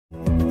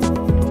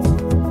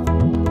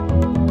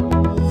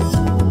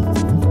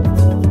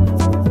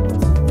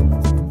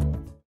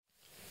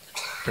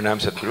Pranam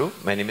Sadhguru.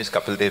 My name is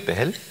Kapil Dev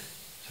Behel.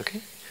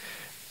 Okay.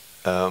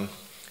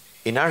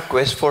 In our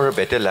quest for a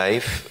better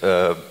life,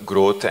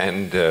 growth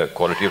and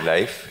quality of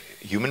life,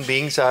 human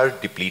beings are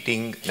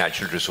depleting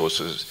natural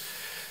resources.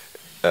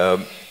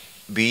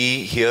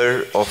 We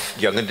hear of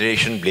younger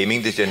generation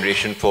blaming this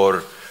generation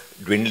for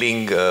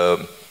dwindling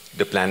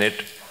the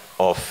planet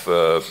of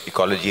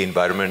ecology,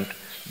 environment.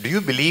 Do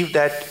you believe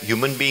that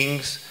human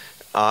beings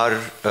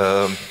are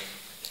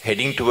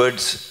heading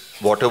towards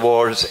water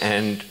wars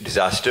and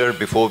disaster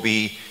before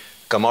we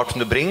come out from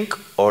the brink,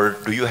 or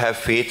do you have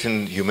faith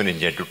in human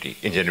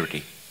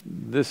ingenuity?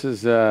 This is…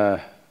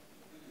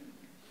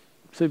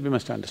 see, we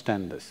must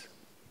understand this.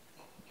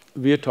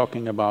 We are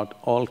talking about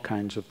all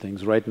kinds of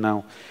things. Right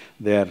now,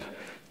 they're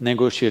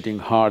negotiating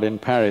hard in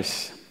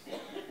Paris,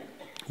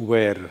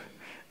 where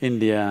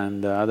India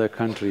and the other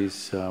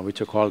countries, which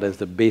are called as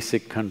the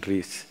basic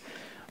countries,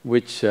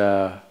 which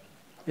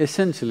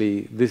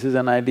essentially, this is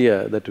an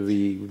idea that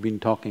we've been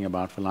talking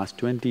about for the last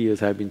 20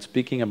 years. I've been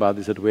speaking about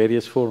this at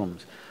various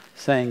forums,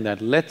 saying that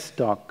let's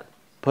talk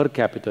per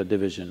capita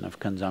division of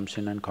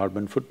consumption and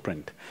carbon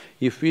footprint.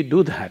 If we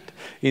do that,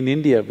 in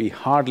India we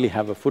hardly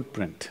have a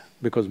footprint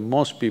because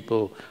most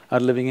people are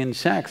living in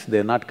shacks,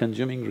 they're not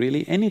consuming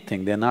really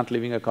anything, they're not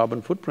leaving a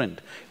carbon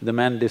footprint. If the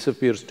man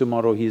disappears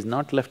tomorrow, he's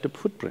not left a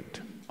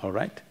footprint, all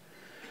right?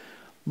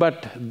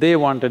 But they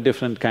want a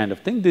different kind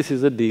of thing. This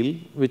is a deal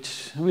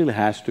which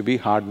has to be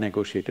hard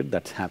negotiated,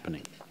 that's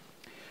happening.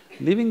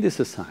 Leaving this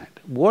aside,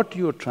 what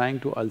you're trying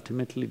to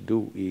ultimately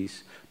do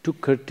is to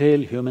curtail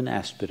human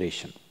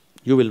aspiration.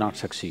 You will not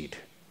succeed,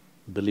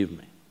 believe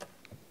me.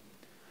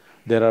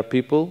 There are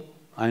people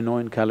I know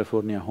in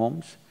California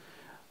homes,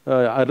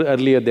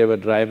 earlier they were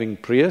driving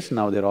Prius,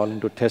 now they're all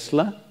into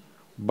Tesla,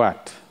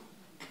 but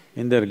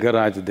in their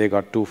garage they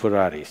got 2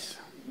 Ferraris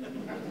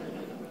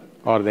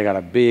or they got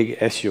a big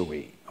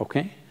SUV,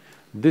 okay?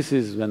 This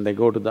is when they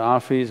go to the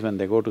office, when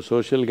they go to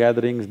social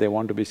gatherings, they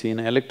want to be seen in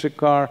an electric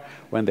car.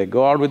 When they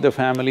go out with the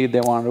family, they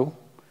want to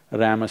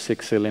ram a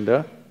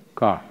 6-cylinder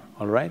car,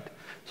 all right?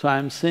 So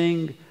I'm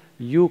saying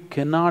you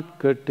cannot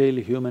curtail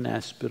human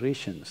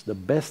aspirations. The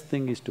best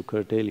thing is to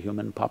curtail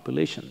human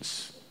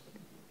populations.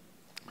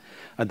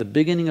 At the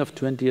beginning of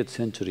 20th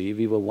century,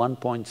 we were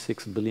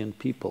 1.6 billion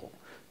people.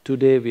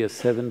 Today, we are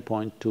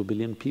 7.2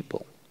 billion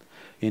people.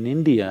 In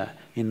India,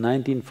 in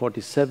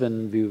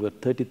 1947, we were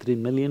 33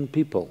 million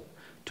people.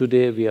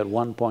 Today, we are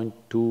 1.2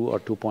 or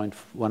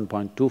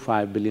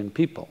 1.25 billion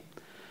people.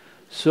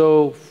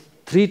 So,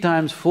 3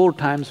 times, 4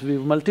 times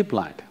we've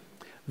multiplied.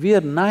 We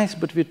are nice,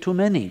 but we're too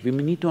many. We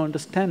need to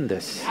understand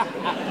this.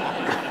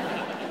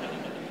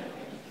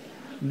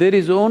 There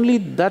is only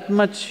that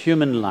much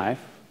human life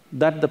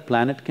that the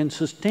planet can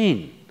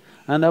sustain.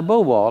 And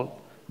above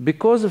all,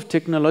 because of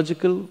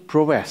technological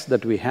prowess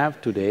that we have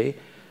today,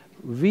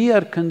 we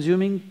are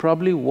consuming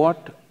probably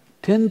what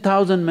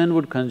 10,000 men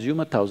would consume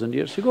 1,000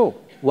 years ago.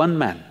 One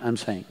man, I'm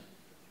saying.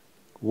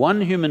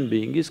 One human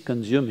being is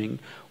consuming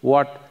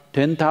what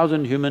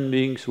 10,000 human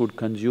beings would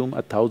consume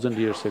 1,000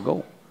 years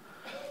ago.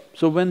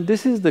 So when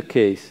this is the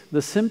case,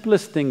 the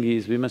simplest thing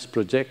is we must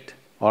project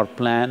or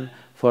plan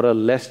for a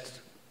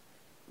less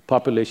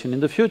population in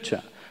the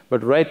future.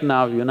 But right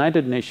now,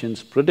 United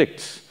Nations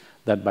predicts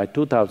that by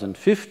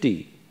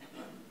 2050,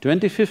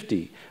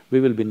 we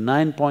will be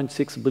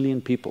 9.6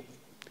 billion people.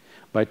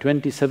 By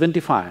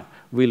 2075,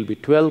 we'll be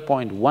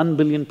 12.1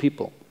 billion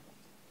people.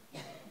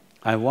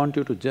 I want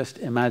you to just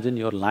imagine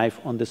your life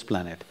on this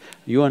planet.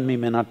 You and me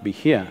may not be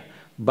here,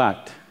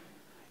 but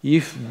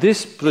if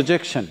this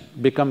projection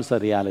becomes a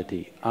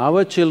reality,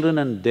 our children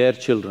and their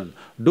children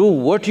do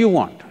what you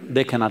want,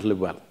 they cannot live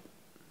well.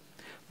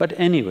 But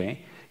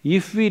anyway,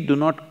 if we do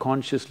not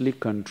consciously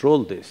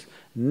control this,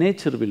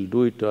 nature will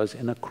do it to us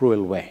in a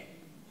cruel way.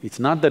 It's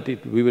not that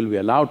we will be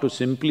allowed to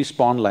simply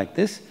spawn like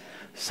this,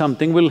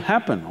 something will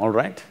happen, all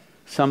right?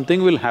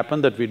 Something will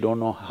happen that we don't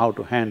know how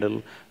to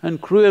handle, and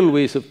cruel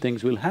ways of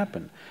things will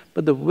happen.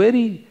 But the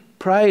very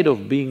pride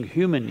of being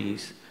human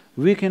is,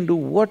 we can do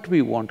what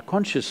we want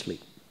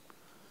consciously.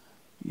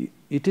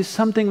 It is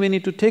something we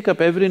need to take up,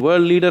 every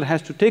world leader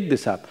has to take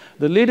this up.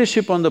 The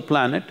leadership on the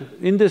planet,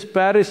 in this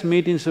Paris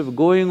meetings of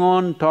going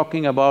on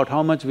talking about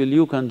how much will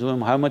you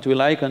consume, how much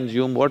will I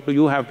consume, what do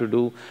you have to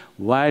do,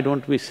 why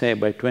don't we say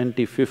by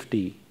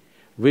 2050,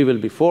 we will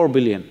be 4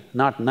 billion,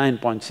 not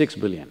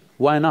 9.6 billion,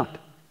 why not?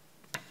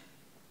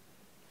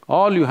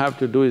 All you have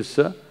to do is,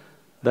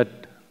 that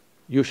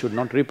you should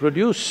not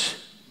reproduce.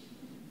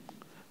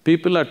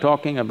 People are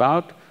talking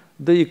about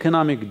the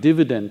economic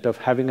dividend of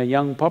having a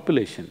young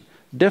population.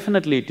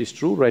 Definitely it is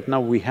true, right now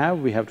we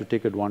have to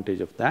take advantage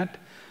of that.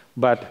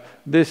 But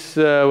this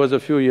was a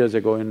few years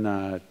ago in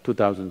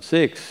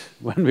 2006,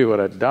 when we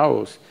were at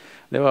Davos,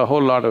 there were a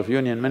whole lot of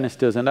union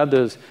ministers and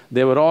others,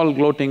 they were all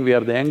gloating, we are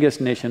the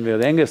youngest nation, we are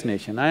the youngest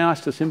nation. I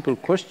asked a simple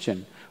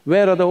question,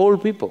 where are the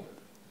old people?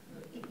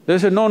 They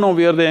said, no,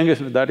 we are the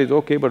youngest, that is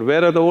okay, but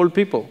where are the old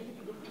people?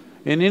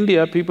 In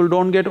India, people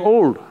don't get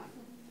old,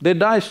 they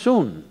die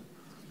soon.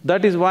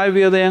 That is why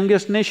we are the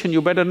youngest nation,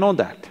 you better know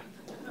that.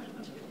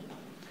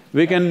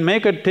 We can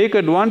take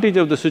advantage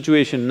of the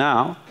situation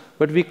now,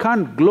 but we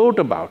can't gloat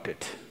about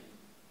it.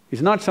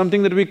 It's not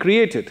something that we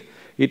created.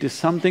 It is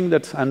something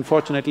that's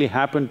unfortunately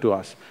happened to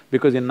us,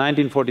 because in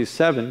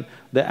 1947,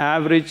 the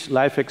average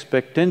life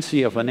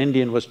expectancy of an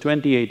Indian was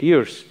 28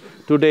 years.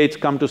 Today it's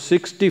come to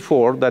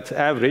 64, that's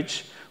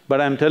average,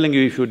 but I'm telling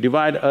you, if you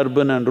divide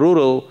urban and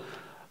rural,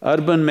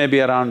 urban may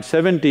be around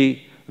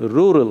 70,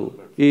 rural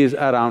is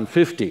around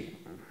 50.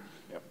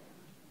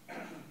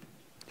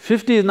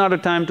 50 is not a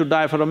time to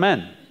die for a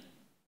man.